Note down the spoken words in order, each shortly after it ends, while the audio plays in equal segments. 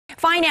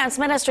Finance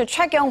Minister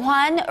Choi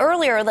Kyung-hwan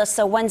earlier this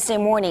Wednesday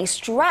morning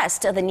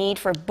stressed the need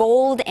for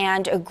bold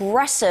and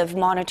aggressive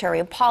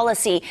monetary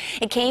policy.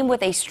 It came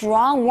with a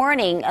strong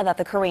warning that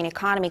the Korean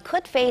economy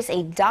could face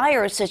a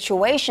dire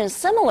situation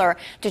similar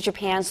to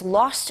Japan's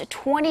lost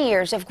 20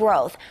 years of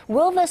growth.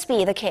 Will this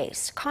be the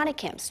case? Connie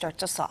Kim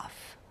starts us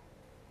off.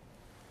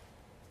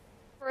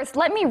 First,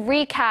 let me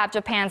recap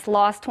Japan's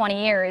lost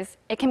 20 years.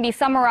 It can be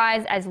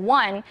summarized as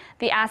 1,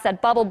 the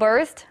asset bubble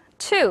burst,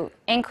 2,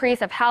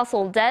 increase of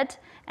household debt,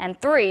 and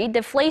 3,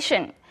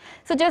 deflation.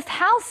 So just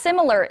how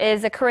similar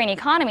is the Korean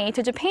economy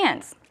to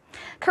Japan's?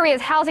 Korea's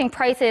housing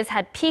prices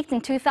had peaked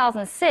in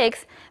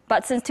 2006,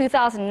 but since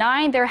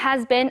 2009, there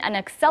has been an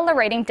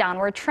accelerating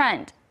downward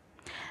trend.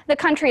 The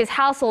country's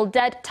household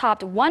debt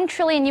topped $1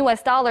 trillion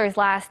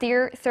last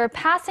year,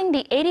 surpassing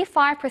the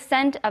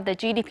 85% of the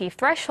GDP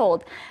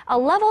threshold, a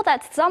level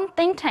that some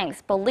think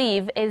tanks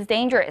believe is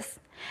dangerous.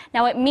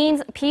 Now, it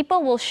means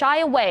people will shy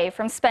away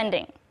from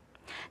spending.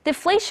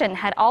 Deflation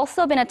had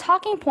also been a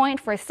talking point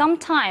for some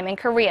time in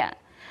Korea.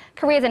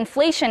 Korea's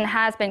inflation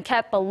has been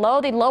kept below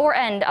the lower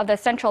end of the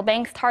central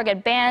bank's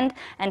target band,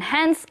 and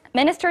hence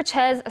Minister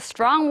Choi's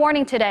strong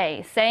warning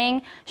today,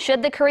 saying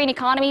should the Korean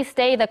economy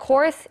stay the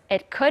course,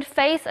 it could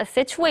face a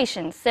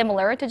situation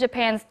similar to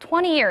Japan's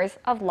 20 years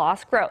of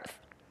lost growth.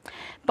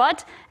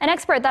 But an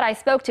expert that I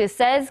spoke to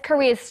says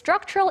Korea's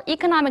structural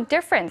economic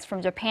difference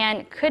from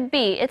Japan could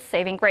be its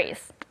saving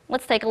grace.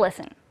 Let's take a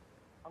listen.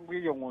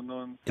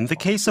 In the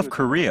case of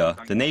Korea,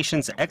 the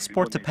nation's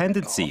export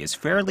dependency is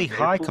fairly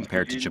high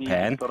compared to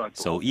Japan,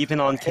 so even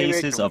on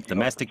cases of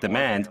domestic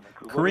demand,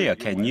 Korea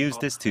can use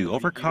this to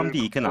overcome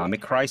the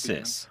economic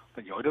crisis.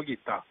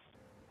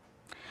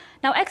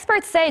 Now,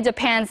 experts say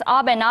Japan's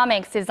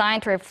Abenomics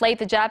designed to inflate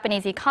the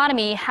Japanese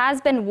economy has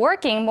been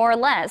working more or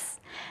less.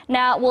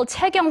 Now, will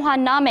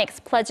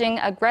Choi-nomics pledging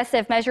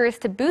aggressive measures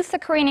to boost the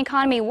Korean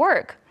economy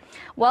work?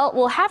 Well,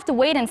 we'll have to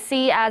wait and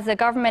see as the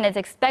government is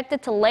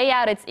expected to lay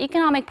out its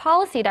economic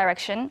policy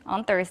direction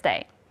on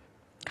Thursday.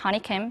 Connie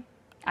Kim,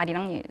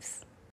 Arirang News.